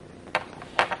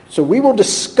So we will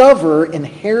discover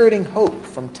inheriting hope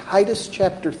from Titus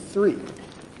chapter 3,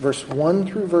 verse 1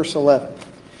 through verse 11.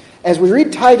 As we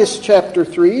read Titus chapter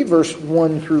 3, verse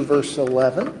 1 through verse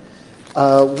 11,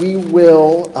 we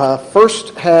will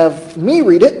first have me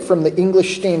read it from the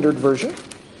English Standard Version.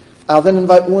 I'll then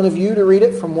invite one of you to read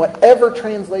it from whatever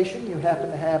translation you happen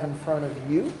to have in front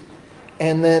of you.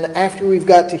 And then after we've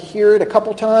got to hear it a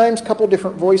couple times, a couple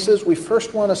different voices, we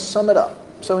first want to sum it up.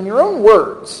 So in your own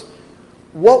words,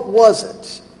 what was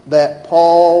it that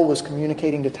Paul was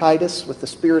communicating to Titus with the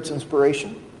Spirit's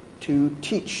inspiration to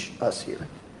teach us here?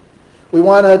 We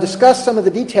want to discuss some of the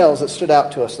details that stood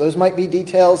out to us. Those might be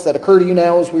details that occur to you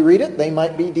now as we read it. They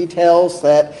might be details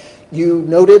that you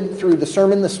noted through the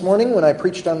sermon this morning when I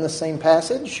preached on this same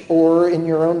passage, or in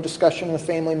your own discussion with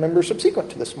family members subsequent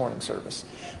to this morning's service.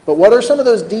 But what are some of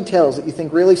those details that you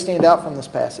think really stand out from this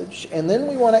passage? And then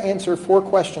we want to answer 4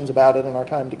 questions about it in our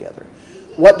time together.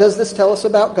 What does this tell us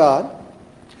about God?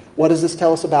 What does this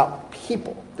tell us about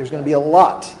people? There's going to be a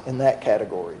lot in that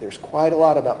category. There's quite a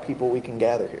lot about people we can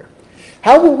gather here.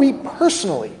 How will we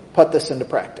personally put this into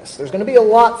practice? There's going to be a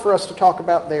lot for us to talk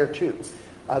about there too.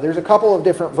 There's a couple of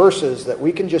different verses that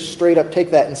we can just straight up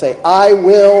take that and say, I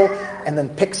will, and then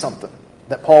pick something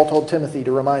that Paul told Timothy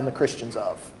to remind the Christians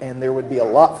of. And there would be a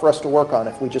lot for us to work on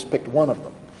if we just picked one of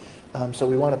them. So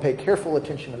we want to pay careful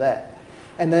attention to that.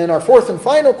 And then our 4th and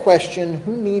final question,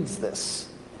 who needs this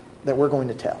that we're going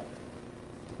to tell?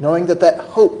 Knowing that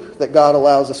hope that God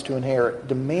allows us to inherit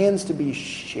demands to be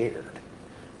shared.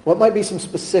 What might be some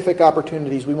specific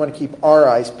opportunities we want to keep our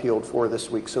eyes peeled for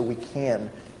this week so we can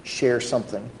share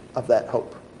something of that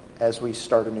hope as we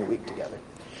start a new week together?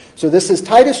 So this is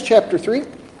Titus chapter 3,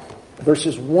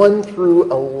 verses 1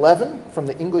 through 11 from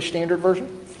the English Standard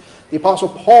Version. The Apostle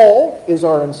Paul is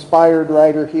our inspired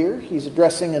writer here. He's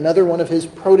addressing another one of his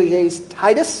proteges,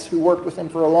 Titus, who worked with him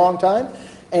for a long time,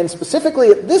 and specifically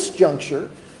at this juncture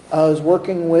is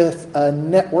working with a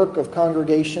network of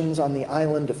congregations on the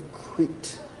island of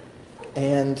Crete.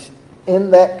 And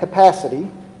in that capacity,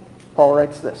 Paul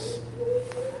writes this: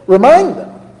 remind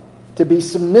them to be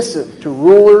submissive to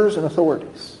rulers and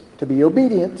authorities, to be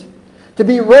obedient, to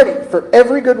be ready for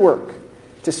every good work,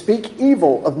 to speak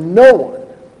evil of no one,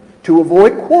 to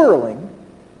avoid quarreling,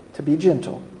 to be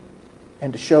gentle,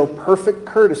 and to show perfect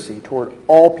courtesy toward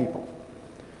all people.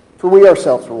 For we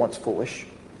ourselves were once foolish,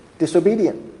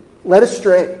 disobedient, led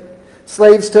astray,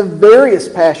 slaves to various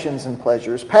passions and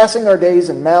pleasures, passing our days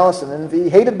in malice and envy,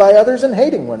 hated by others and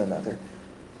hating one another.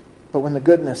 But when the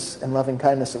goodness and loving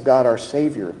kindness of God our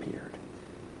Savior appeared,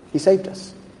 He saved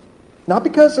us, not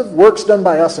because of works done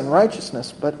by us in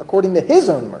righteousness, but according to His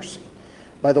own mercy,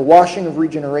 by the washing of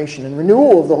regeneration and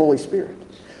renewal of the Holy Spirit,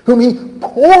 whom He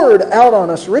poured out on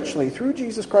us richly through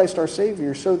Jesus Christ our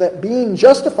Savior, so that being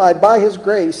justified by His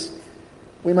grace,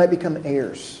 we might become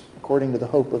heirs according to the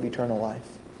hope of eternal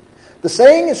life. The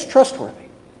saying is trustworthy,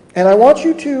 and I want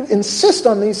you to insist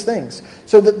on these things,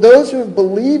 so that those who have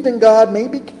believed in God may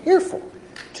be careful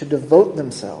to devote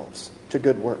themselves to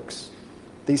good works.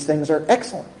 These things are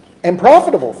excellent and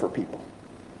profitable for people,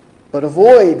 but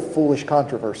avoid foolish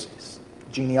controversies,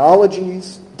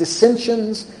 genealogies,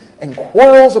 dissensions, and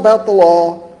quarrels about the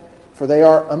law, for they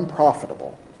are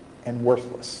unprofitable and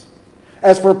worthless.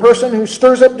 As for a person who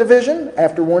stirs up division,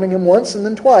 after warning him once and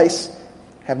then twice,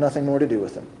 have nothing more to do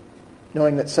with him,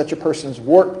 knowing that such a person is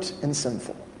warped and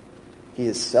sinful. He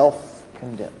is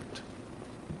self-condemned.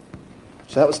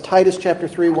 So that was Titus chapter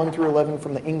 3, 1 through 11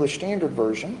 from the English Standard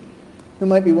Version. Who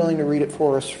might be willing to read it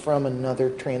for us from another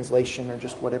translation or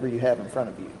just whatever you have in front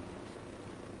of you?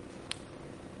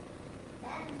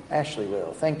 Ashley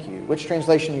will. Thank you. Which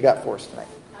translation you got for us tonight?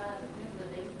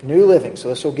 New Living. So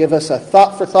this will give us a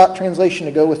thought-for-thought translation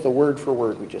to go with the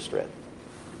word-for-word we just read.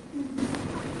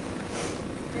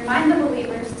 Remind the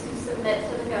believers to submit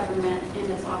to the government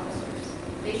and its officers.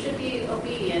 They should be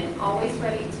obedient, always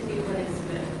ready to do what is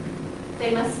good.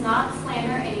 They must not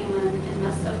slander anyone and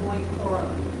must avoid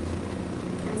quarreling.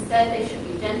 Instead, they should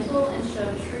be gentle and show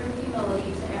true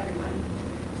humility to everyone.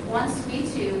 Once we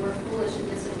too were foolish and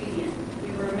disobedient.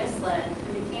 We were misled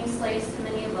and became slaves to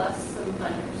many lusts and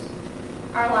pleasures.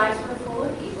 Our lives were full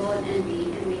of evil and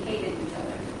envy, and we hated each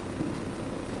other.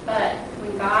 But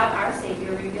when God, our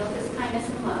Savior, revealed His kindness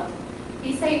and love,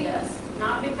 He saved us,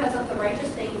 not because of the righteous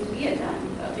things we had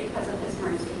done, but because of His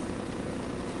mercy.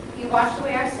 He washed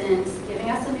away our sins, giving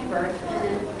us a new birth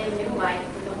and a new life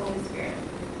through the Holy Spirit.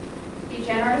 He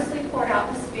generously poured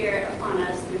out the Spirit upon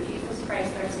us through Jesus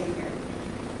Christ our Savior.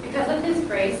 Because of His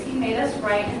grace, He made us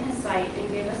right in His sight and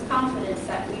gave us confidence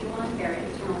that we will inherit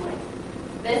eternal life.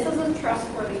 This is a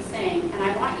trustworthy saying, and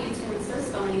I want you to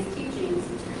insist on these teachings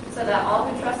so that all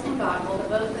who trust in God will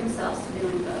devote themselves to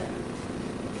doing good.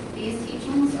 These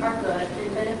teachings are good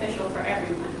and beneficial for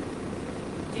everyone.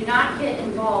 Do not get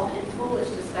involved in foolish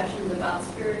discussions about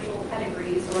spiritual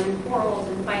pedigrees or in quarrels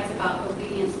and fights about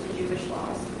obedience to Jewish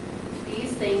laws.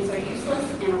 These things are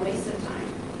useless and a waste of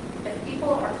time. If people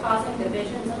are causing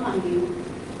divisions among you,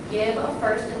 give a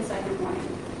first and second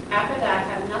warning. After that,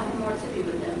 have nothing more to do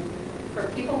with them. For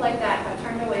people like that have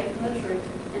turned away from the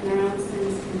truth, and their own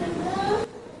sins condemn them.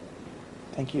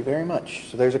 Thank you very much.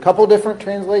 So there's a couple different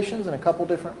translations and a couple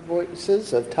different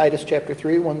voices of Titus chapter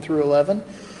 3, 1 through 11.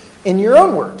 In your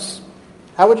own words,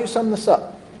 how would you sum this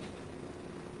up?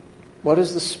 What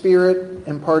is the Spirit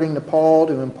imparting to Paul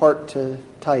to impart to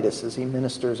Titus as he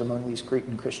ministers among these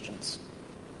Cretan Christians?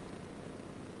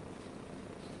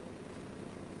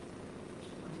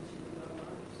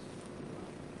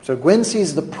 So Gwen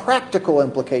sees the practical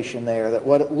implication there, that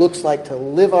what it looks like to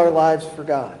live our lives for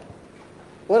God.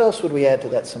 What else would we add to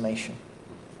that summation?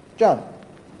 John?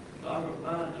 I'm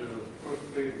reminded of 1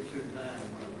 Peter 2:9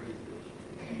 when I read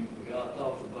this. God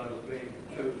talks about us being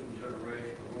a chosen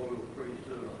generation, a royal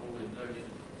priesthood, a holy nation,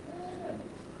 and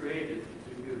created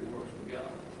to do good works for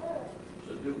God.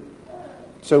 So do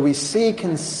it. So we see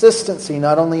consistency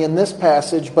not only in this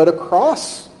passage, but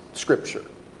across Scripture.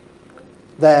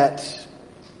 That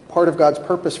part of God's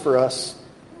purpose for us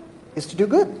is to do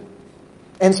good.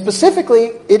 And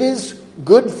specifically, it is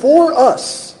good for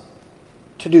us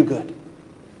to do good.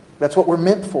 That's what we're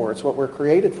meant for. It's what we're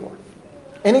created for.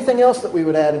 Anything else that we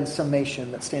would add in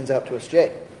summation that stands out to us,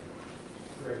 Jay?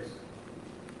 Grace.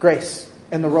 Grace.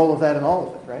 And the role of that in all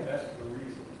of it, right? That's the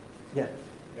reason. Yeah.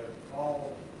 If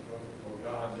Paul, or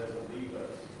God doesn't leave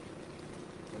us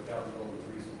without knowing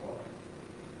the reason why.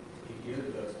 He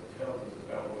gives us and tells us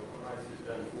about what Christ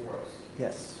has done for us.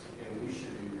 Yes. And we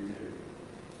should be renewed.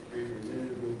 Be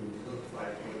renewed when we look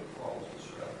like what Paul's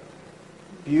described.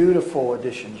 Beautiful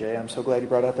addition, Jay. I'm so glad you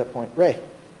brought out that point. Ray?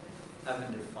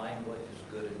 Having defined what is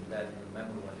good and bad,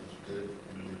 remember what is good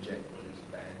and reject what is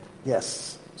bad.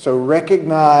 Yes. So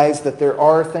recognize that there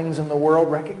are things in the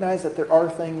world. Recognize that there are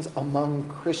things among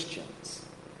Christians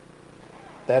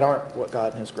that aren't what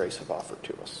God and His grace have offered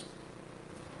to us.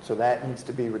 So that needs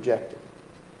to be rejected.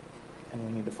 And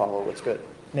we need to follow what's good.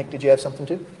 Nick, did you have something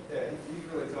too? Yeah, he's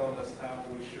really telling us how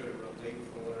we should relate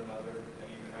to one another and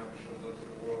even how we should look to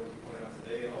the world, as you pointed out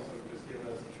today, and also just giving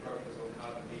us instructions on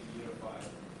how to be unified.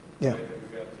 Yeah. Right? That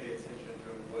we've got to pay attention to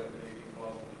what may be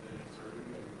causing divisions or who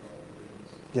may be causing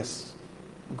divisions. Yes.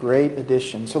 Great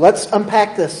addition. So let's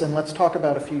unpack this and let's talk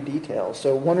about a few details.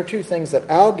 So one or two things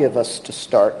that I'll give us to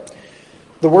start.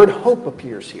 The word hope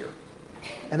appears here.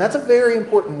 And that's a very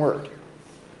important word.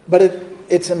 But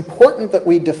it's important that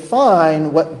we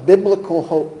define what biblical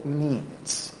hope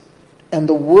means. And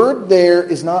the word there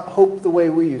is not hope the way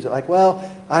we use it. Like, well,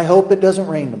 I hope it doesn't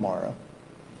rain tomorrow.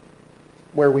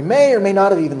 Where we may or may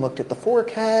not have even looked at the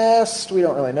forecast. We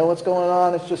don't really know what's going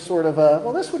on. It's just sort of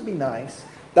well, this would be nice.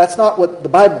 That's not what the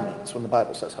Bible means when the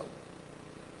Bible says hope.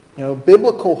 You know,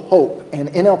 biblical hope, and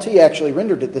NLT actually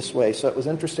rendered it this way, so it was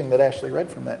interesting that Ashley read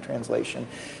from that translation,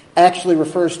 actually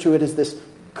refers to it as this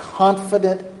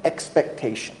confident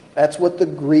expectation. That's what the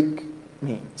Greek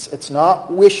means. It's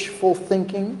not wishful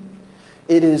thinking.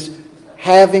 It is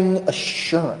having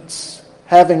assurance,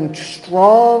 having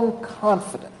strong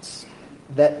confidence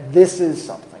that this is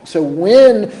something. So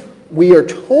when we are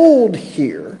told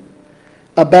here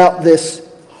about this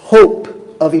hope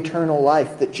of eternal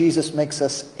life that Jesus makes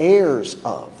us heirs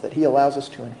of, that He allows us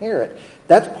to inherit,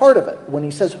 that's part of it. When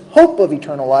He says hope of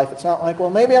eternal life, it's not like, well,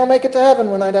 maybe I'll make it to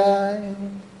heaven when I die.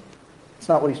 It's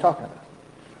not what He's talking about.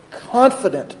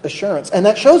 Confident assurance. And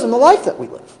that shows in the life that we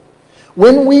live.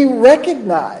 When we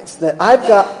recognize that I've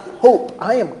got hope,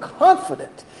 I am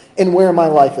confident in where my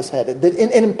life is headed. That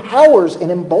it empowers and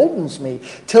emboldens me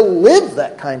to live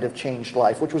that kind of changed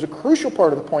life, which was a crucial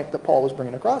part of the point that Paul was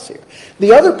bringing across here.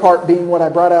 The other part being what I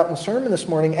brought out in the sermon this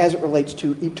morning as it relates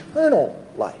to eternal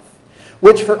life,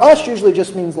 which for us usually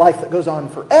just means life that goes on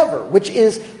forever, which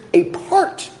is a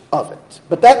part of it.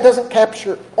 But that doesn't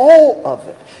capture all of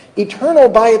it. Eternal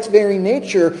by its very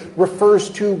nature refers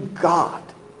to God,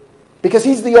 because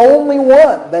He's the only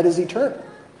one that is eternal.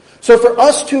 So for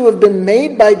us to have been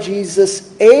made by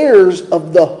Jesus heirs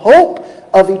of the hope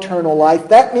of eternal life,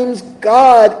 that means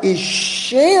God is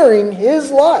sharing His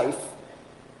life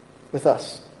with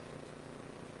us.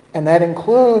 And that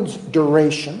includes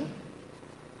duration,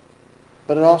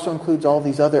 but it also includes all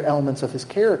these other elements of His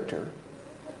character,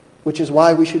 which is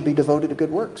why we should be devoted to good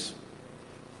works.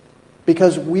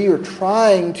 Because we are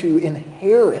trying to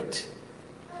inherit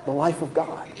the life of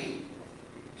God.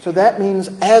 So that means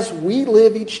as we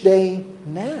live each day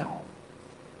now,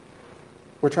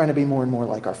 We're trying to be more and more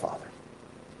like our Father.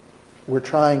 We're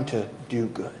trying to do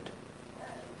good.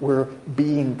 We're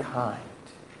being kind.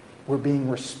 We're being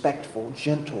respectful,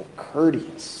 gentle,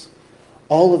 courteous.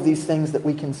 All of these things that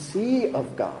we can see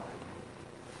of God,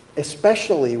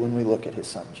 especially when we look at his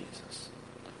Son, Jesus.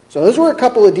 So those were a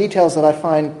couple of details that I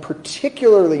find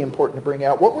particularly important to bring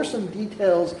out. What were some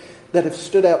details that have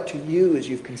stood out to you as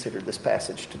you've considered this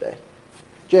passage today?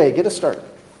 Jay, get us started.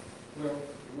 Well,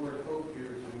 the word hope here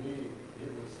to me,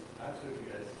 it was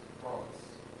absolutely as a promise.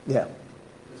 Yeah.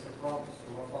 It's a promise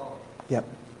from my Father. Yep.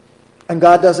 And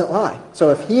God doesn't lie. So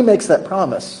if he makes that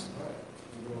promise, Right.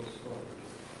 You know, it's going,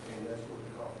 and that's what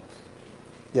he calls.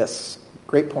 yes,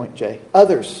 great point, Jay.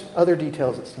 Other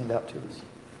details that stand out to us.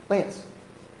 Lance.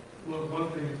 Well,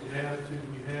 one thing is the attitude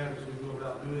we have as we go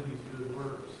about doing these good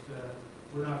works, that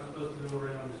we're not supposed to go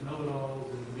around as know-it-alls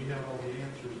and we have all the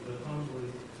answers, but humbly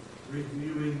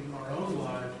reviewing our own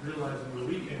lives, realizing where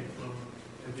we came from,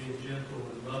 and being gentle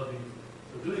and loving.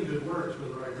 So doing good works for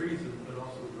the right reasons, but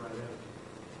also with the right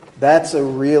attitude. That's a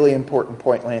really important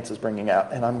point Lance is bringing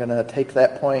out, and I'm going to take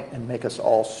that point and make us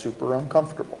all super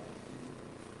uncomfortable.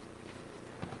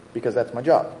 Because that's my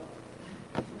job.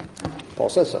 Paul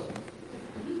says so.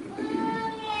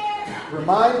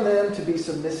 Remind them to be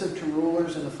submissive to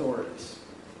rulers and authorities.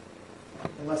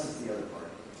 Unless it's the other part.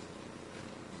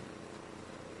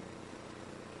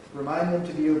 Remind them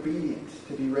to be obedient,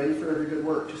 to be ready for every good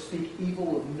work, to speak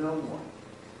evil of no one.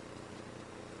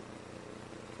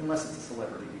 Unless it's a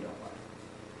celebrity we don't like.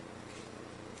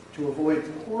 To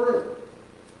avoid quarreling.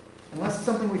 Unless it's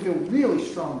something we feel really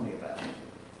strongly about.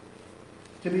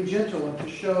 To be gentle and to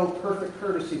show perfect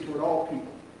courtesy toward all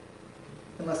people.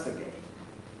 Unless they're gay.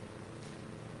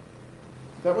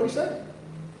 Is that what he said?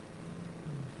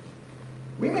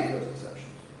 We make those exceptions.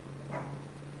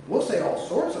 We'll say all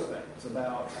sorts of things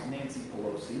about Nancy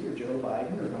Pelosi or Joe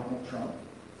Biden or Donald Trump.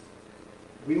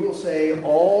 We will say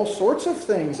all sorts of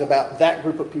things about that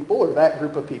group of people or that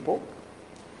group of people.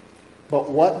 But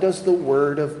what does the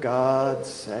Word of God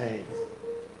say?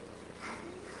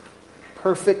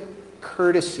 Perfect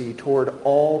courtesy toward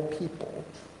all people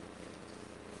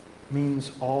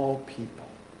means all people.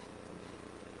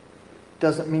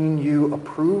 Doesn't mean you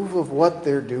approve of what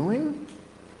they're doing.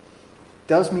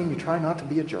 Does mean you try not to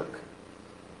be a jerk.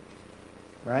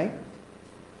 Right?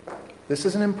 This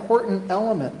is an important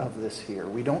element of this here.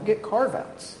 We don't get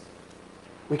carve-outs.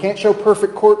 We can't show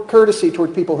perfect courtesy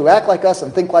toward people who act like us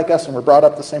and think like us and were brought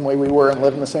up the same way we were and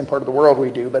live in the same part of the world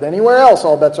we do, but anywhere else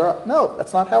all bets are up. No,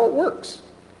 that's not how it works.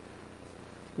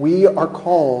 We are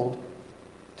called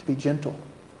to be gentle,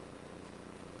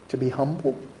 to be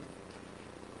humble,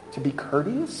 to be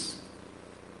courteous.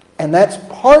 And that's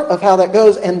part of how that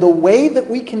goes. And the way that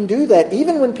we can do that,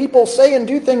 even when people say and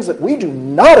do things that we do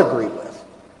not agree with,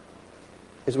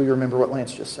 is we remember what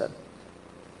Lance just said.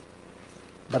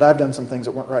 But I've done some things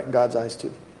that weren't right in God's eyes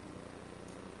too.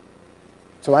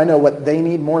 So I know what they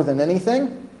need more than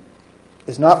anything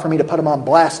is not for me to put them on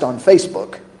blast on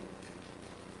Facebook.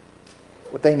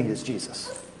 What they need is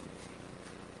Jesus.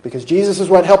 Because Jesus is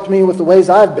what helped me with the ways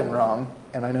I've been wrong,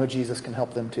 and I know Jesus can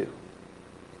help them too.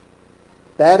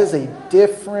 That is a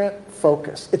different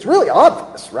focus. It's really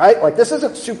obvious, right? Like, this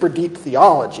isn't super deep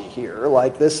theology here.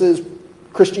 Like, this is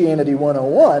Christianity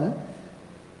 101,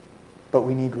 but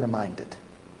we need reminded.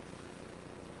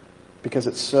 Because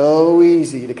it's so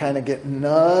easy to kind of get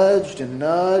nudged and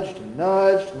nudged and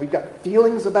nudged. And we've got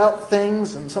feelings about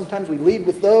things, and sometimes we lead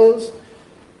with those.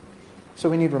 So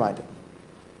we need reminded.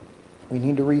 We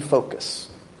need to refocus.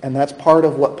 And that's part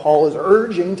of what Paul is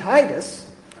urging Titus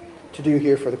to do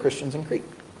here for the Christians in Crete.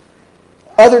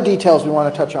 Other details we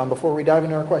want to touch on before we dive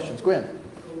into our questions. Gwen. As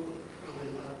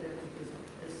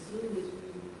soon as we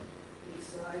get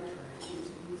sidetracked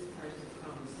into these types of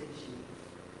conversation,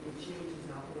 it changes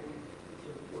our whole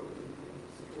picture of what we're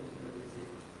supposed to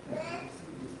represent.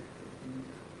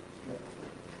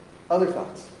 Other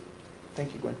thoughts?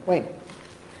 Thank you, Gwen. Wayne.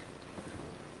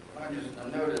 I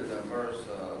noted verse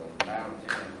 9 and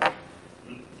 10.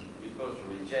 You're supposed to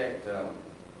reject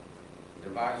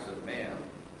divisive men.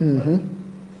 Mm-hmm.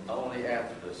 Only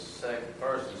after the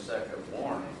first and second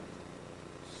warning.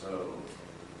 So,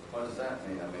 what does that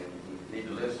mean? I mean, we need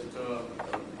to listen to them,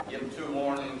 give them 2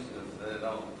 warnings. If they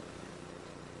don't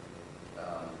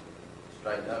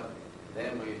straighten up,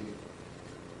 then we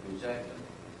reject them.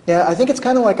 Yeah, I think it's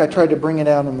kind of like I tried to bring it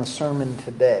out in the sermon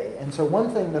today. And so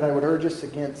one thing that I would urge us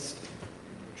against,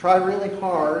 try really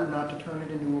hard not to turn it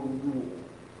into a rule.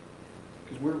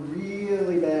 Because we're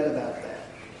really bad about that.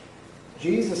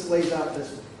 Jesus lays out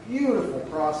this beautiful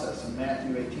process in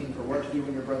Matthew 18 for what to do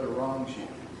when your brother wrongs you.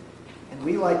 And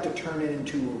we like to turn it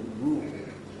into a rule.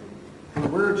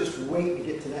 we're just waiting to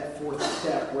get to that fourth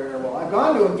step where, well, I've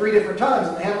gone to them 3 different times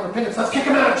and they haven't repented, so let's kick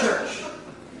them out of church.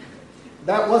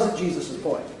 That wasn't Jesus'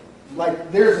 point.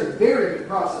 Like, there's a very good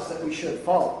process that we should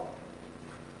follow.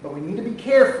 But we need to be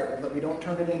careful that we don't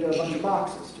turn it into a bunch of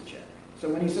boxes to check. So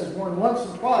when he says warn once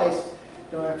and twice,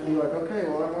 you don't have to be like, okay,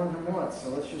 well, I warned him once, so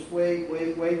let's just wait.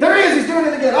 There he is, he's doing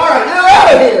it again. All right, get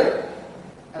out of here.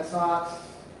 That's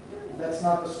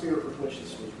not the spirit with which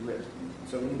this was written.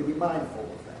 So we need to be mindful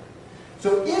of that.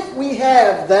 So if we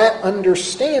have that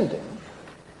understanding,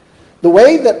 the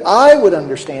way that I would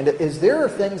understand it is there are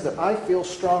things that I feel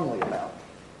strongly about.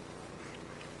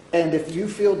 And if you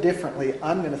feel differently,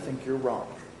 I'm going to think you're wrong.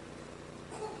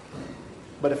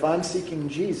 But if I'm seeking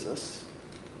Jesus,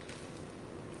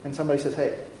 and somebody says,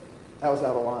 hey, that was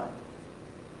out of line,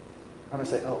 I'm going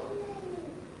to say, oh,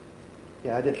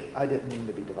 yeah, I didn't mean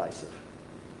to be divisive.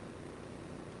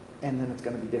 And then it's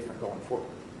going to be different going forward.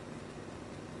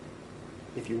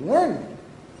 If you warn me,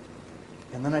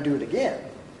 and then I do it again,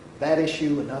 that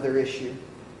issue, another issue,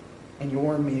 and you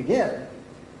warn me again,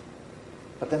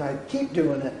 but then I keep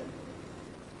doing it,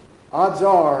 odds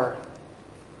are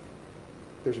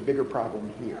there's a bigger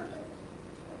problem here.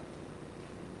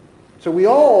 So we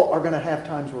all are going to have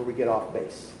times where we get off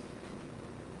base.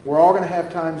 We're all going to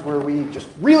have times where we just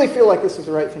really feel like this is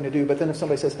the right thing to do, but then if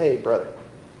somebody says, hey, brother,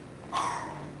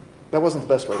 that wasn't the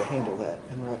best way to handle that,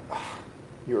 and we're like, oh,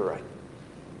 you were right,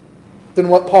 then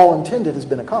what Paul intended has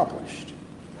been accomplished.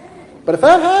 But if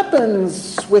that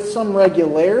happens with some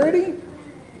regularity,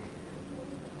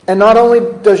 and not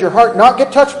only does your heart not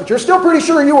get touched, but you're still pretty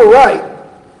sure you were right,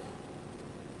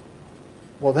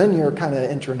 well, then you're kind of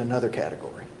entering another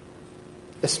category.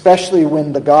 Especially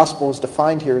when the gospel is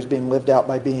defined here as being lived out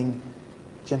by being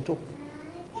gentle,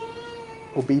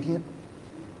 obedient,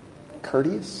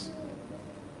 courteous.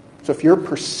 So if you're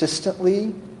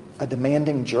persistently a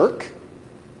demanding jerk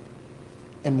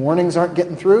and warnings aren't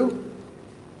getting through,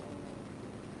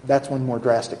 that's when more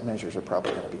drastic measures are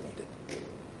probably going to be needed.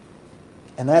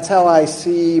 And that's how I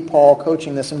see Paul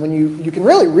coaching this. And when you can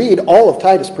really read all of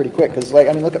Titus pretty quick, because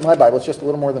look at my Bible, it's just a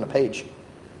little more than a page.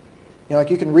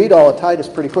 You can read all of Titus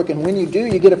pretty quick, and when you do,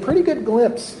 you get a pretty good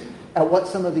glimpse at what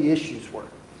some of the issues were.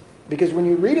 Because when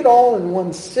you read it all in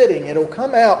one sitting, it'll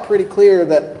come out pretty clear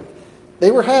that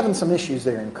they were having some issues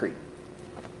there in Crete.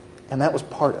 And that was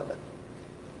part of it.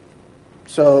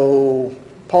 So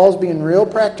Paul's being real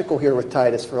practical here with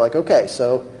Titus for okay,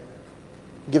 so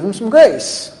give them some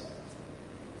grace.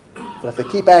 But if they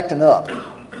keep acting up,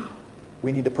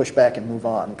 we need to push back and move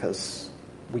on because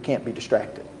we can't be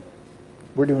distracted.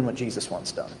 We're doing what Jesus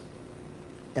wants done.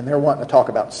 And they're wanting to talk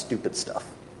about stupid stuff.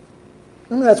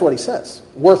 And that's what he says.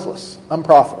 Worthless,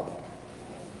 unprofitable.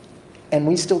 And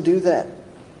we still do that.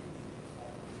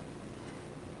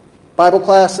 Bible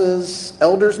classes,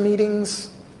 elders meetings,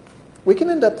 we can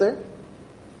end up there.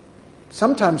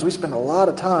 Sometimes we spend a lot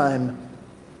of time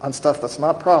on stuff that's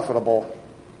not profitable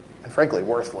and frankly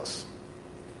worthless.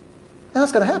 And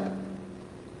that's going to happen.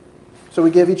 So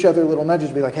we give each other little nudges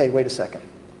to be like, hey, wait a second.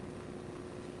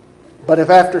 But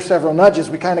if after several nudges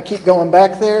we kind of keep going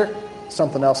back there,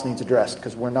 something else needs addressed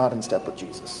because we're not in step with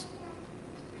Jesus.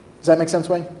 Does that make sense,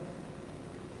 Wayne?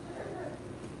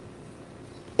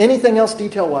 Anything else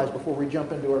detail-wise before we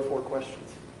jump into our 4 questions?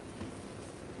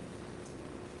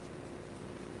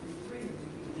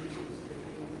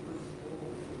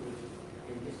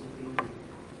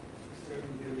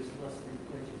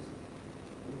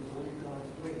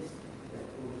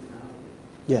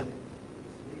 Yeah.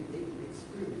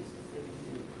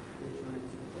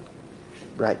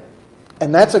 Right.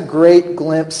 And that's a great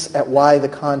glimpse at why the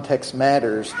context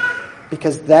matters,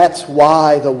 because that's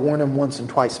why the warn them once and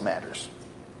twice matters.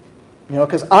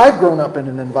 Because I've grown up in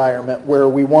an environment where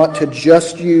we want to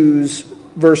just use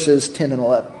verses 10 and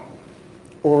 11.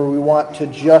 Or we want to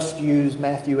just use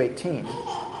Matthew 18.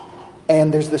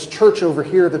 And there's this church over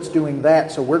here that's doing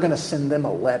that, so we're going to send them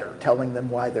a letter telling them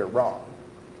why they're wrong.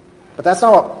 But that's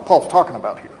not what Paul's talking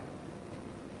about here.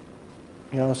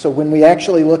 So when we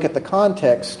actually look at the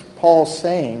context, Paul's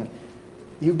saying,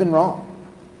 you've been wrong.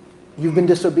 You've been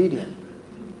disobedient.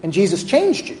 And Jesus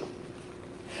changed you.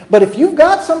 But if you've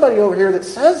got somebody over here that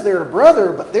says they're a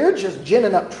brother, but they're just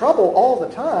ginning up trouble all the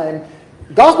time,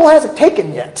 gospel hasn't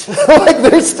taken yet.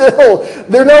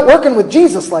 They're not working with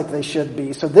Jesus like they should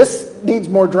be. So this needs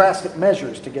more drastic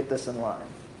measures to get this in line.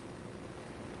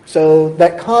 So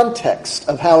that context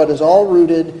of how it is all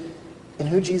rooted in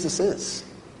who Jesus is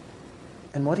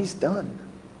and what he's done.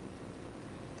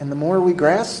 And the more we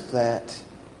grasp that,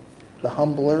 the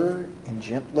humbler and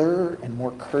gentler and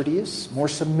more courteous, more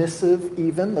submissive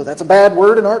even, though that's a bad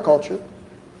word in our culture. It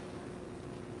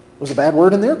was a bad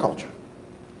word in their culture.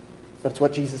 But it's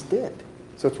what Jesus did.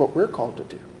 So it's what we're called to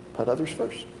do. Put others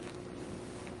first.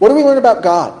 What do we learn about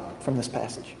God from this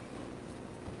passage?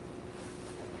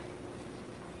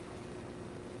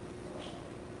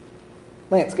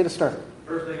 Lance, get us started.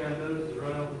 First thing I noticed is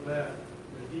right off the bat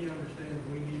that he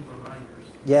understands we need reminders.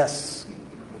 Yes.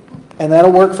 And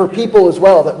that'll work for people as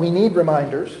well, that we need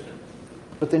reminders.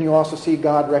 But then you also see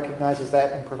God recognizes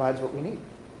that and provides what we need.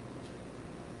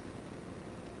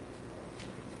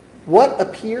 What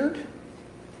appeared?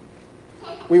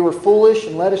 We were foolish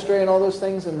and led astray and all those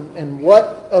things. And what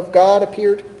of God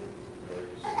appeared?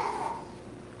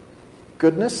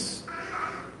 Goodness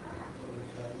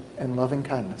and loving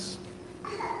kindness.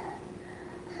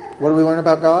 What do we learn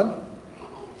about God?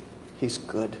 He's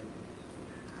good.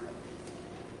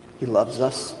 He loves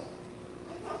us.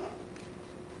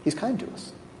 He's kind to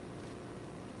us.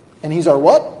 And He's our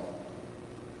what?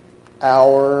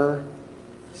 Our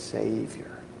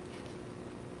Savior.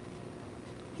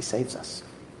 He saves us.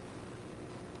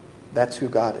 That's who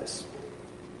God is.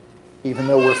 Even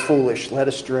though we're foolish, led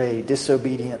astray,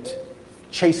 disobedient,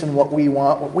 chasing what we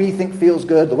want, what we think feels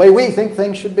good, the way we think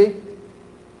things should be,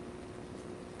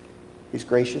 He's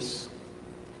gracious.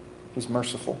 He's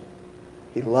merciful.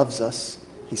 He loves us.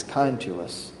 He's kind to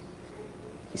us.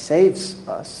 He saves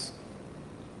us.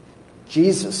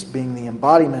 Jesus being the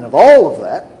embodiment of all of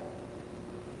that.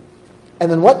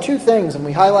 And then what two things, and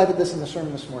we highlighted this in the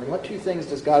sermon this morning, what two things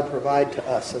does God provide to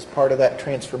us as part of that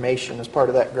transformation, as part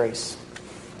of that grace?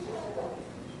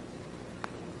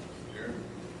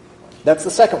 That's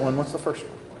the second one. What's the first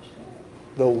one?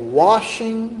 The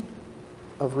washing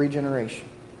of regeneration.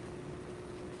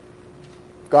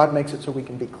 God makes it so we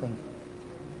can be clean.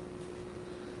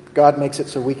 God makes it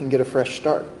so we can get a fresh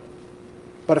start.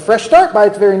 But a fresh start by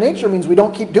its very nature means we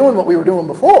don't keep doing what we were doing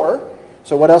before.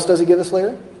 So what else does He give us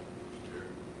later?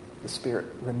 The Spirit.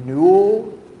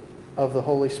 Renewal of the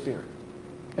Holy Spirit.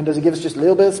 And does He give us just a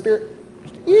little bit of Spirit?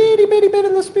 Just a itty bitty bit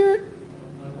of the Spirit?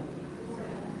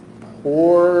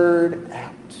 Poured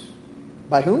out.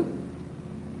 By whom?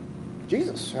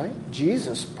 Jesus, right?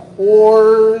 Jesus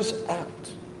pours out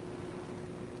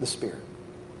the Spirit.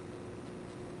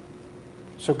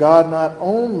 So God not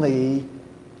only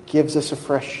gives us a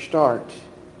fresh start,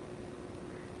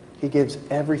 He gives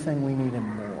everything we need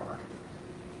and more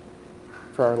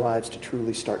for our lives to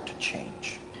truly start to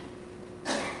change.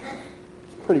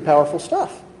 Pretty powerful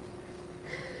stuff.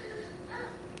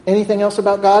 Anything else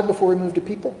about God before we move to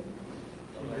people?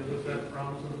 He gives us that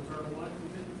promise of eternal life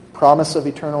with Him. Promise of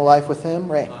eternal life with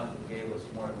Him? Ray? God gave us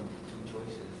more than two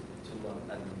choices, two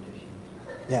admonitions.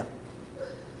 Yeah.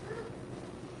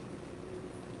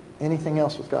 Anything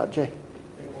else with God? Jay? I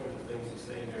think one of the things he's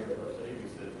saying there in verse 8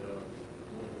 is that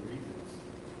one of the reasons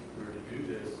we're to do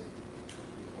this is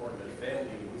part of that family,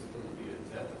 we're supposed to be an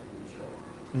example to each other.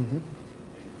 Mm-hmm. And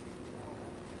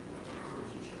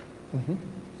encourage each other. Mm-hmm. So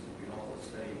we all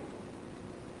stay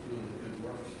doing the good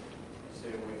works, stay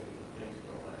away from the things that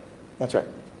don't happen. That's right.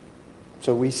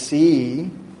 So we see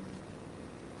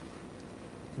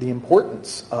the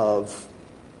importance of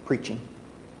preaching,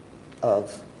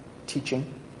 of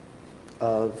teaching,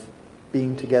 of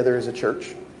being together as a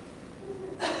church.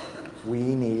 We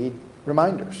need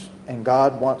reminders. And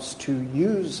God wants to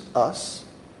use us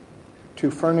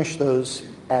to furnish those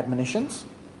admonitions,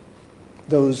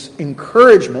 those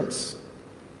encouragements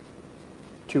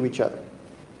to each other.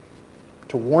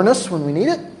 To warn us when we need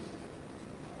it.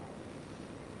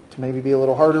 To maybe be a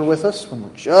little harder with us when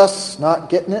we're just not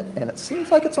getting it and it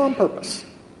seems like it's on purpose.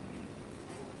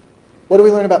 What do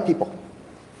we learn about people?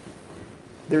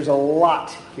 There's a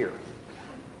lot here.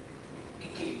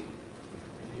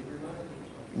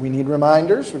 We need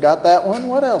reminders. We got that one.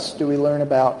 What else do we learn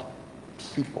about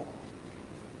people?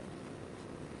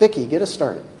 Vicki, get us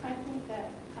started. I think that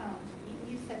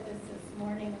you said this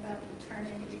morning about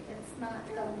eternity. It's not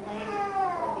the length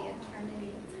of the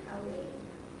eternity, it's how we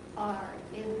are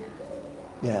in that.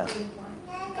 Yeah. We want,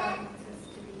 God wants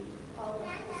us to be, all of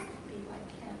us to be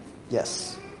like Him.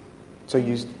 Yes. So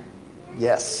you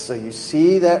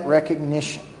see that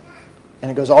recognition. And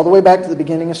it goes all the way back to the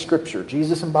beginning of Scripture.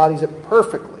 Jesus embodies it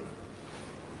perfectly.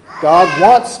 God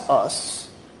wants us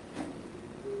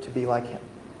to be like Him.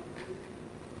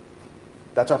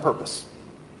 That's our purpose.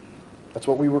 That's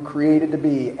what we were created to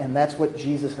be, and that's what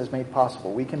Jesus has made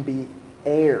possible. We can be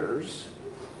heirs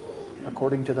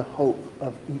according to the hope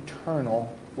of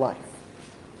eternal life.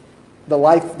 The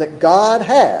life that God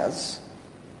has,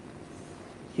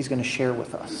 He's going to share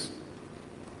with us.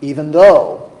 Even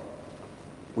though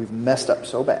we've messed up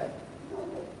so bad,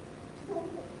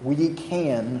 we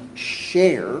can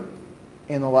share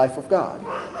in the life of God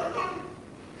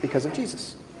because of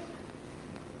Jesus.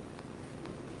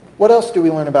 What else do we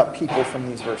learn about people from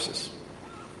these verses?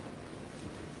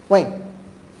 Wayne?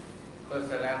 Plus,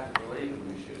 that after believing,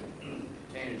 we should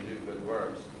continue to do good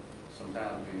works.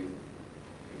 Sometimes we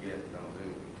forget, don't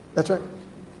do. That's right.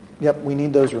 Yep, we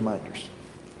need those reminders.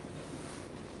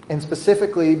 And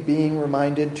specifically being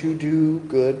reminded to do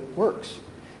good works.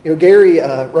 You know, Gary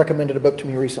recommended a book to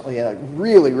me recently, and I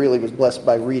really, really was blessed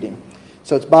by reading.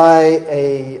 So it's by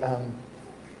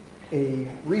a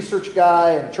research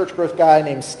guy and a church growth guy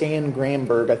named Stan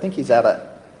Gramberg. I think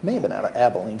may have been out of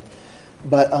Abilene.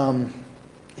 But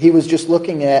he was just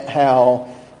looking at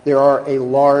how there are a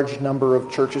large number of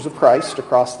churches of Christ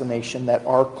across the nation that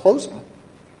are closing.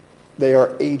 They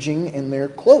are aging and they're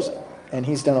closing. And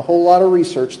he's done a whole lot of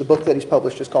research. The book that he's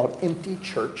published is called Empty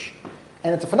Church.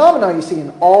 And it's a phenomenon you see in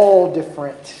all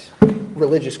different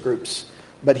religious groups.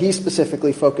 But he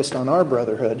specifically focused on our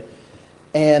brotherhood.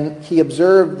 And he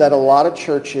observed that a lot of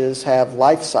churches have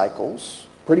life cycles.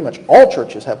 Pretty much all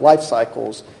churches have life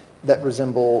cycles that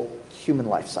resemble human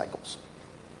life cycles.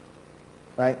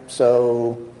 Right?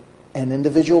 So an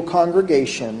individual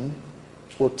congregation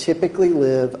will typically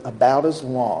live about as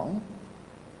long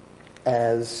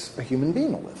as a human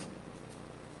being will live.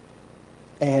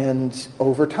 And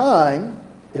over time,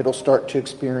 it'll start to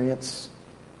experience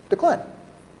decline.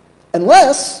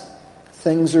 Unless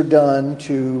things are done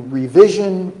to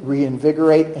revision,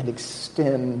 reinvigorate, and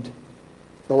extend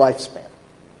the lifespan.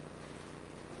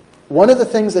 One of the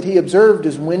things that he observed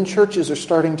is when churches are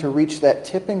starting to reach that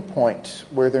tipping point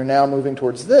where they're now moving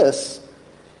towards this,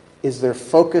 is their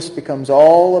focus becomes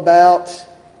all about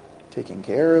taking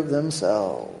care of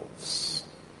themselves.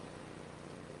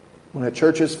 When a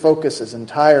church's focus is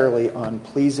entirely on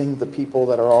pleasing the people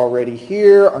that are already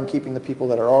here, on keeping the people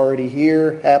that are already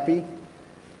here happy,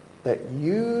 that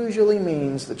usually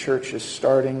means the church is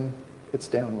starting its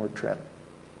downward trend.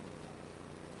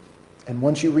 And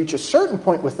once you reach a certain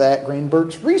point with that,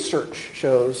 Greenberg's research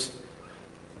shows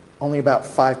only about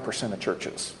 5% of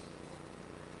churches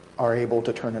are able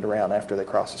to turn it around after they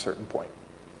cross a certain point.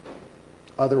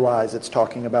 Otherwise, it's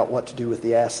talking about what to do with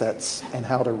the assets and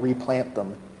how to replant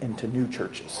them into new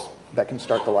churches that can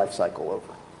start the life cycle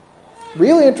over.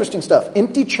 Really interesting stuff.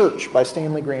 Empty Church by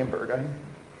Stanley Gramberg. I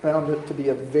found it to be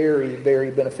a very, very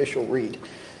beneficial read.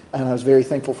 And I was very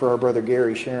thankful for our brother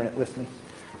Gary sharing it with me.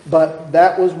 But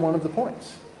that was one of the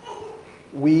points.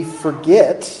 We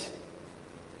forget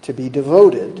to be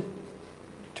devoted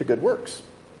to good works.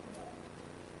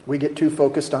 We get too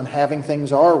focused on having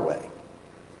things our way,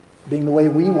 being the way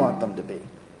we want them to be.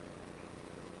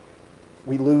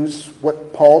 We lose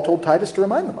what Paul told Titus to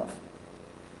remind them of.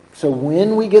 So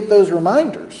when we get those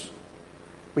reminders,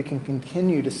 we can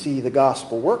continue to see the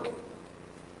gospel working.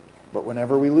 But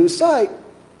whenever we lose sight,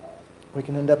 we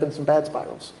can end up in some bad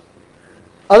spirals.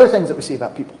 Other things that we see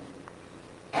about people.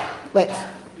 Lance.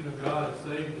 You know, God has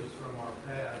saved us from our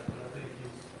past, but I think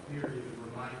He's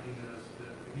reminding us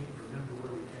that we need to remember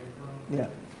where we came from. Yeah.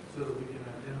 So that we can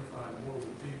identify more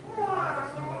with people.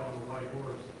 Not as somebody on the white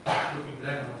horse looking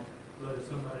down, but as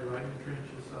somebody right in the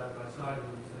trenches side by side with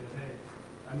them saying, hey,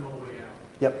 I know a way out.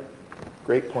 Yep.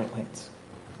 Great point, Lance.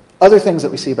 Other things that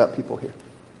we see about people here.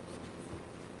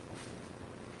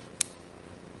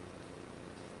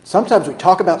 Sometimes we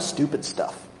talk about stupid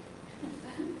stuff.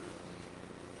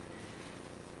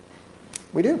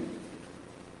 We do.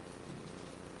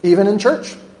 Even in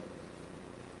church.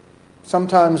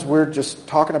 Sometimes we're just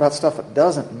talking about stuff that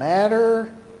doesn't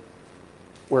matter.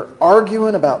 We're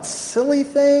arguing about silly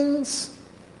things.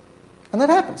 And that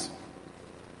happens.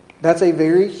 That's a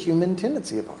very human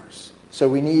tendency of ours. So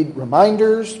we need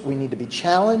reminders. We need to be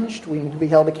challenged. We need to be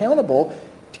held accountable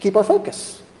to keep our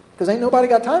focus. Because ain't nobody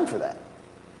got time for that.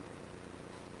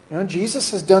 You know,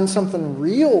 Jesus has done something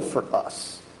real for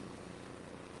us.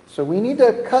 So we need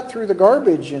to cut through the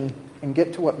garbage and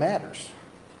get to what matters.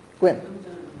 Gwen.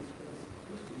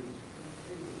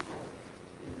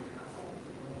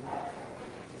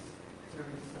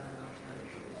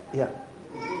 Yeah.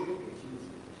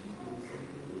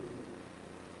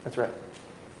 That's right.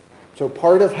 So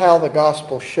part of how the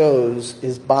gospel shows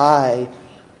is by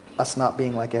us not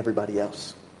being like everybody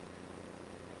else.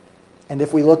 And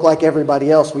if we look like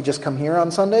everybody else, we just come here on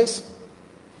Sundays.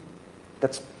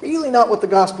 That's really not what the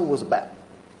gospel was about.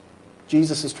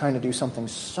 Jesus is trying to do something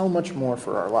so much more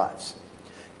for our lives.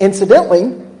 Incidentally,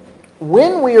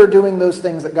 when we are doing those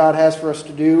things that God has for us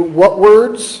to do, what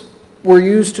words were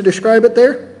used to describe it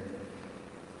there?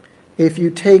 If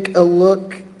you take a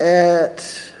look at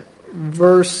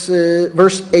verse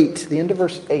 8, the end of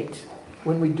verse 8,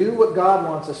 when we do what God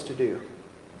wants us to do,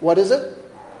 what is it?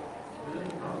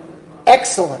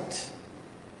 Excellent.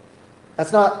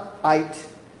 That's not it.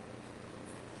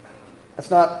 That's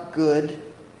not good.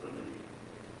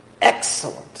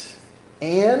 Excellent.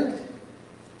 And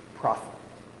profitable.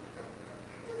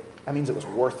 That means it was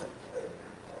worth it.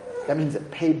 That means it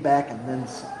paid back and then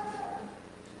some.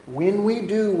 When we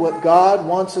do what God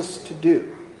wants us to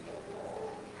do,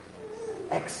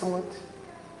 excellent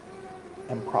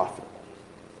and profitable.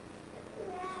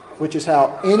 Which is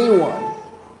how anyone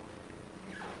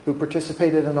who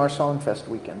participated in our Songfest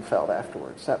weekend felt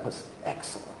afterwards. That was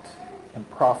excellent and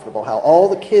profitable. How all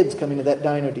the kids coming to that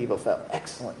Dino Devo felt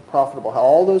excellent and profitable. How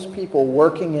all those people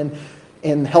working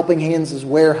in Helping Hands'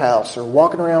 warehouse or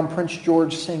walking around Prince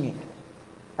George singing.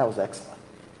 That was excellent.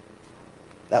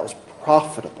 That was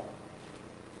profitable.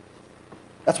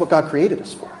 That's what God created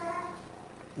us for.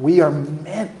 We are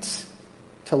meant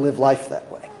to live life that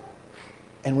way.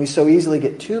 And we so easily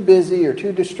get too busy or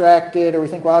too distracted, or we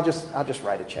think, well, I'll just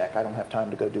write a check. I don't have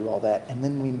time to go do all that. And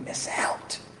then we miss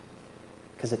out.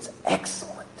 Because it's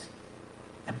excellent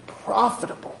and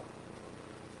profitable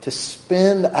to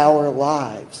spend our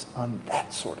lives on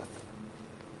that sort of thing.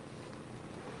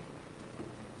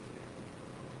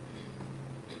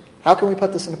 How can we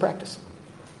put this into practice?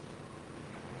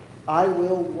 I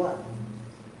will what?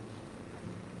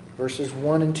 Verses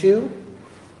 1 and 2.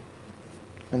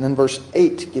 And then verse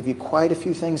 8 give you quite a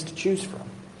few things to choose from.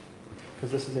 Because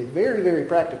this is a very, very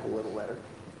practical little letter.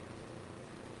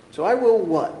 So I will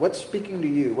what? What's speaking to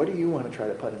you? What do you want to try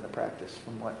to put into practice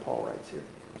from what Paul writes here?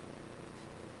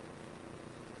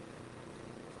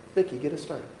 Vicki, get us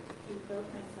started. Devote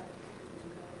myself to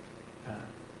being good.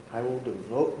 I will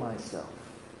devote myself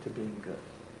to being good.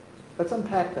 Let's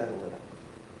unpack that a little.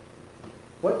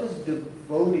 What does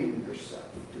devoting yourself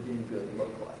to being good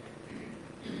look like?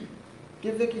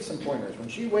 Give Vicki some pointers. When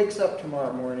she wakes up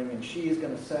tomorrow morning and she is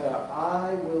going to set out,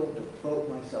 I will devote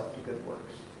myself to good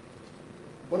works.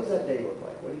 What does that day look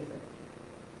like? What do you think?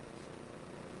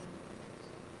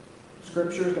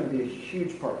 Scripture is going to be a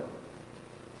huge part of it.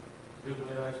 Good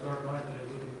way I start my day,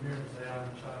 look in the mirror and say, I'm a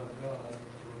child of God, to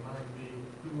remind me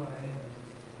who I am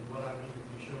and what I need to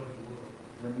be showing the world.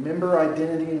 Remember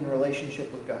identity and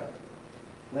relationship with God.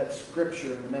 Let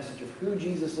Scripture and the message of who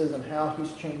Jesus is and how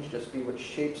He's changed us be what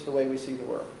shapes the way we see the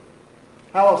world.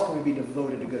 How else can we be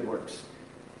devoted to good works?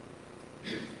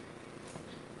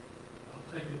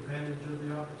 I'll take advantage of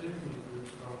the opportunities that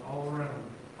are all around.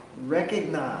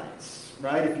 Recognize,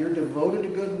 right? If you're devoted to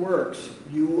good works,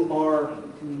 you are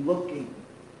looking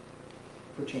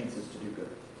for chances to do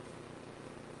good.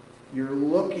 You're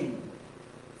looking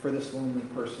for this lonely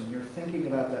person. You're thinking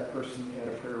about that person you had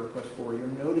a prayer request for. You're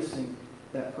noticing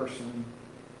that person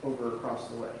over across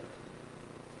the way.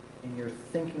 And you're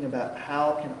thinking about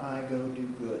how can I go do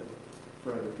good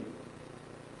for other people.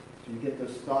 So you get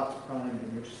those thoughts primed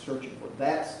and you're searching for it.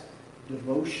 That's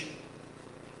devotion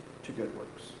to good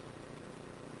works.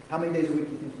 How many days a week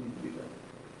do you think you need to do that?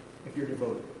 If you're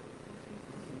devoted.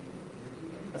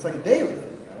 That's like a daily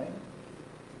thing, right?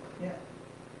 Yeah.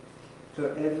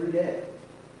 So every day,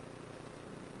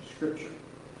 Scripture,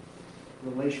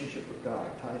 relationship with God,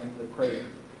 tied into prayer,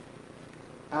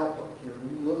 outlook, you're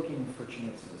looking for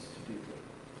chances to do good.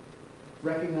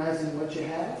 Recognizing what you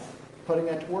have, putting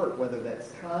that to work, whether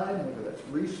that's time, whether that's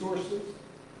resources.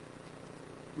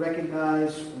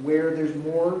 Recognize where there's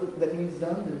more that needs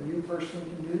done than you personally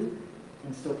can do,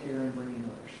 and still care and bring in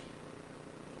others.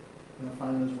 We're going to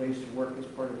find those ways to work as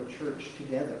part of a church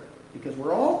together, because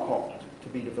we're all called to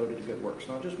be devoted to good works,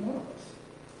 not just one of us.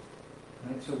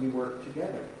 Right? So we work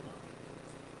together.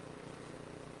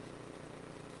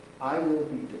 I will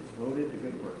be devoted to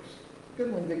good works.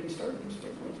 Good when Vicki started this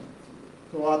stuff, wasn't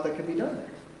it? There's a lot that could be done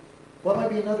there. What might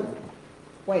be another one?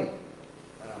 Wayne.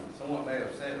 Someone may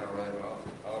have said it already, but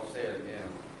I'll say it again.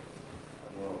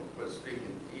 Well, quit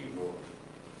speaking evil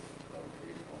of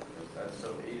people, because that's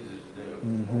so easy to do.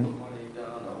 Mm-hmm. What have you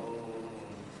done? Oh.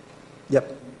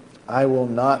 Yep. I will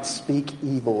not speak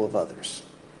evil of others.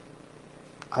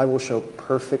 I will show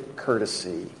perfect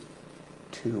courtesy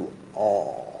to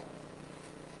all.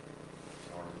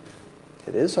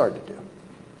 It is hard to do.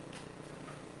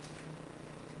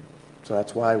 So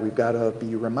that's why we've got to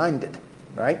be reminded,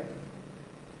 right?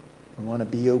 We want to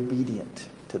be obedient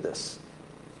to this.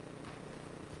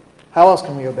 How else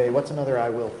can we obey? What's another I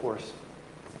will for us?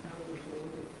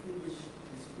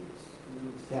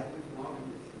 Yeah.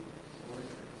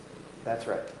 That's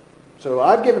right. So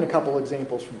I've given a couple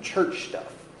examples from church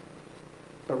stuff.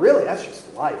 But really, that's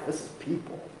just life. This is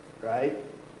people, right?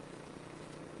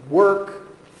 Work,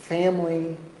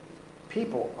 family,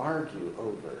 people argue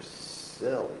over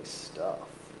silly stuff.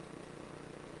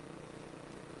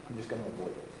 I'm just going to avoid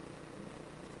it.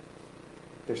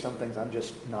 There's some things I'm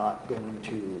just not going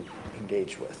to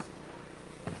engage with.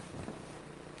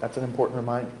 That's an important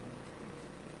reminder.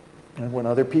 And when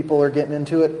other people are getting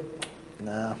into it,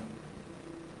 nah,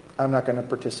 I'm not going to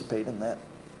participate in that.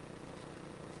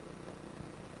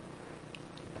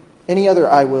 Any other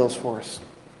I wills for us?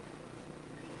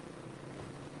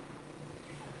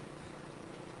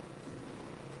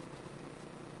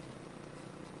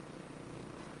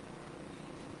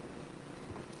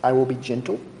 I will be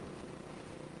gentle.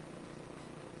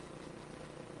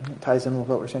 And it ties in with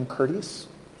what we're saying, courteous.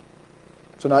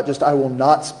 So not just I will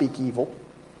not speak evil.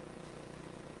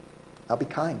 I'll be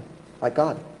kind, like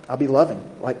God. I'll be loving,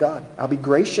 like God. I'll be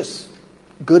gracious,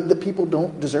 good that people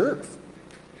don't deserve.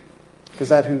 Because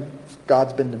that's who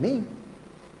God's been to me.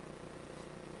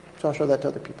 So I'll show that to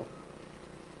other people.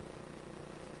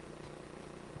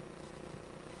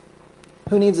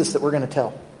 Who needs this that we're going to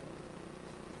tell?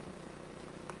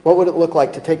 What would it look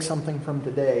like to take something from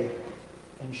today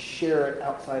and share it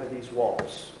outside of these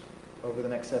walls over the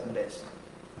next 7 days?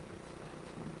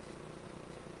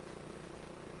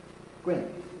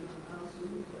 Gwen?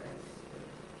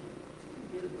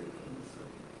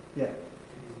 Yeah.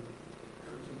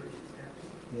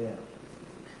 Yeah.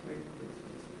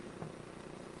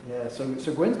 Yeah, so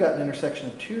Gwen's got an intersection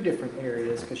of two different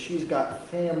areas because she's got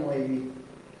family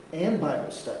and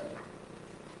Bible study.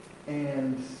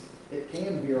 And it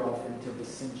can veer off into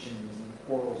dissensions and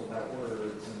quarrels about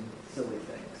words and silly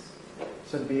things.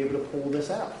 So to be able to pull this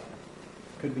out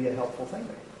could be a helpful thing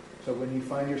there. So when you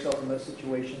find yourself in those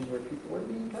situations where people are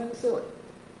being kind of silly,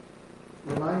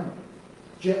 remind them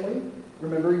gently.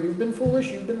 Remember, you've been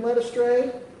foolish, you've been led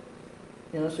astray.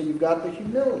 So you've got the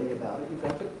humility about it, you've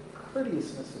got the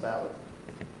courteousness about it.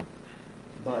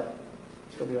 But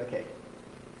it's going to be okay.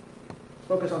 Let's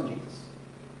focus on Jesus.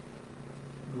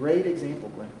 Great example,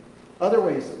 Gwen. Other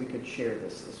ways that we could share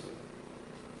this week.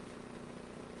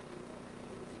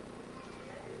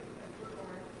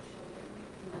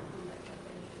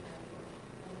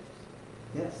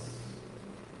 Yes.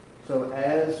 So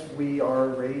as we are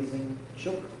raising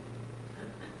children,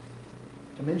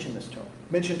 to mention this to them.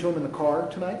 Mention to them in the car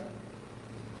tonight.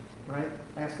 Right?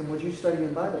 Ask them, what'd you study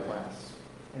in Bible class?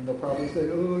 And they'll probably say,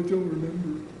 oh, I don't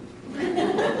remember.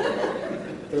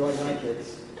 They're like my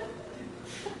kids.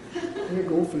 They're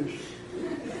goldfish.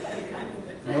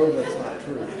 No, that's not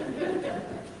true.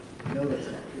 No, that's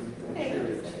not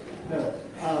true. No.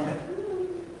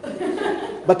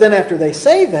 But then after they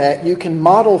say that, you can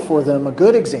model for them a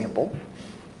good example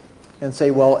and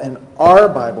say, well, in our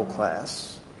Bible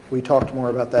class, we talked more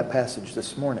about that passage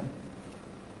this morning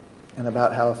and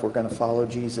about how if we're going to follow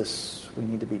Jesus, we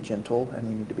need to be gentle and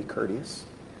we need to be courteous.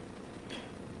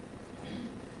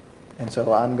 And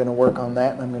so I'm going to work on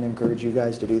that, and I'm going to encourage you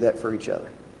guys to do that for each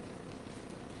other.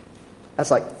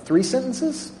 That's like 3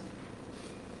 sentences.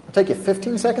 It'll take you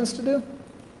 15 seconds to do.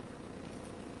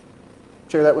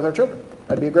 Share that with our children.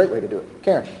 That'd be a great way to do it.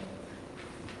 Karen. This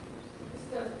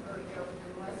doesn't really help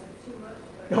unless it's too much.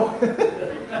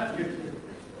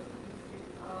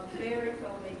 Mary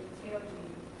told me to tell you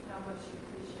how much she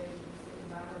appreciates you sitting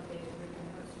by her bed reading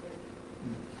her scripture.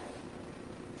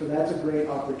 So that's a great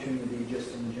opportunity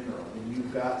just in general. When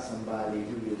you've got somebody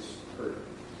who is hurting.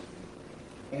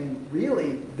 And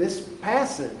really, this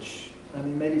passage,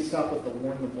 maybe stop with the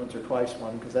warn them once or twice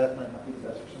one, because that might not be the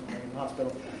best for someone in the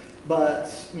hospital. But,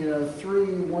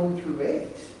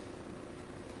 3:1-8,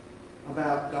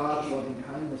 about God's loving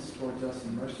kindness towards us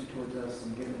and mercy towards us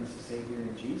and giving us a Savior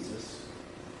in Jesus,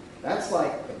 that's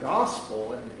like the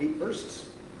gospel in 8 verses.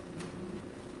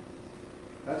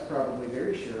 That's probably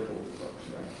very shareable with folks,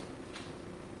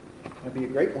 right? That'd be a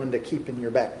great one to keep in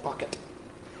your back pocket.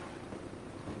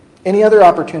 Any other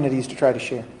opportunities to try to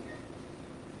share?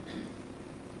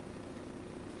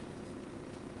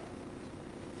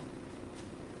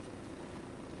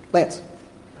 Lance.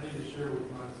 I need to share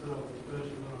with myself,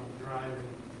 especially when I'm driving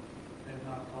and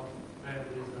not talk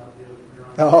badly about the other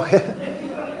driver.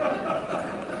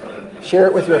 Oh, share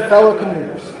it with your fellow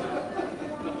commuters.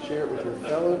 Share it with your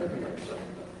fellow commuters.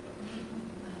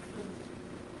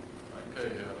 I tell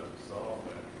you how to solve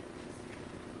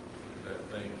that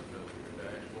thing that goes to your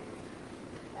dashboard.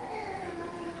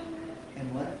 And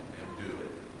what? And do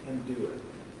it. And do it.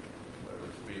 Whether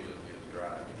speed limit is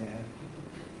driving. Yeah.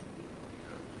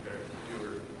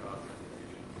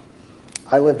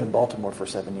 I I lived in Baltimore for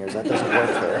 7 years. That doesn't work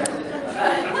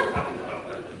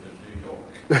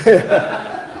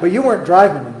there. But you weren't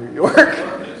driving in New York.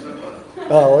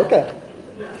 Oh, okay.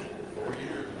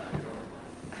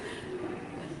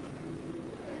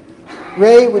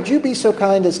 Ray, would you be so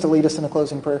kind as to lead us in a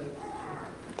closing prayer?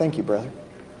 Thank you, brother.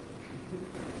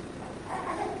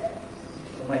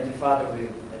 Almighty Father, we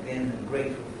again are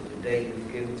grateful for the day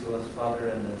you've given to us, Father,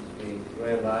 and as we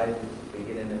realize it's the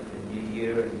beginning of the new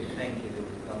year, and we thank you that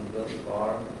we've come thus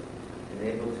far, and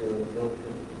able to look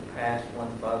past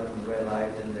one, Father, and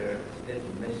realize in their hits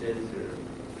and misses, their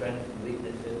strengths and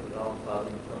weaknesses, but all, Father,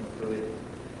 we come through it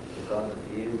because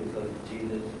of you, because of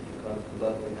Jesus, because of the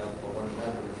love we have for one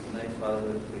another. Tonight, Father,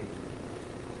 as we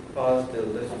pause to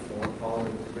listen for what Paul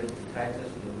has written to Titus,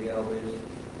 and we always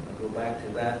go back to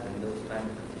that in those times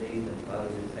of need. And Father,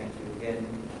 we thank you again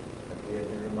that we have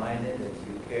been reminded that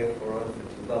you care for us, that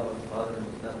you love us, Father, and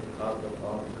it's not because of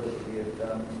all the good that we have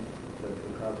done, but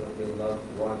because of your love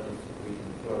towards us that we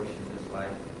can flourish in this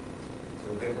life.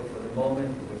 So we're grateful for the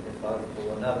moment, we're grateful, Father, for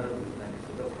one another. We thank you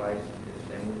for the Christ. In his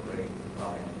name we pray.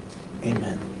 Amen.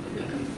 Amen.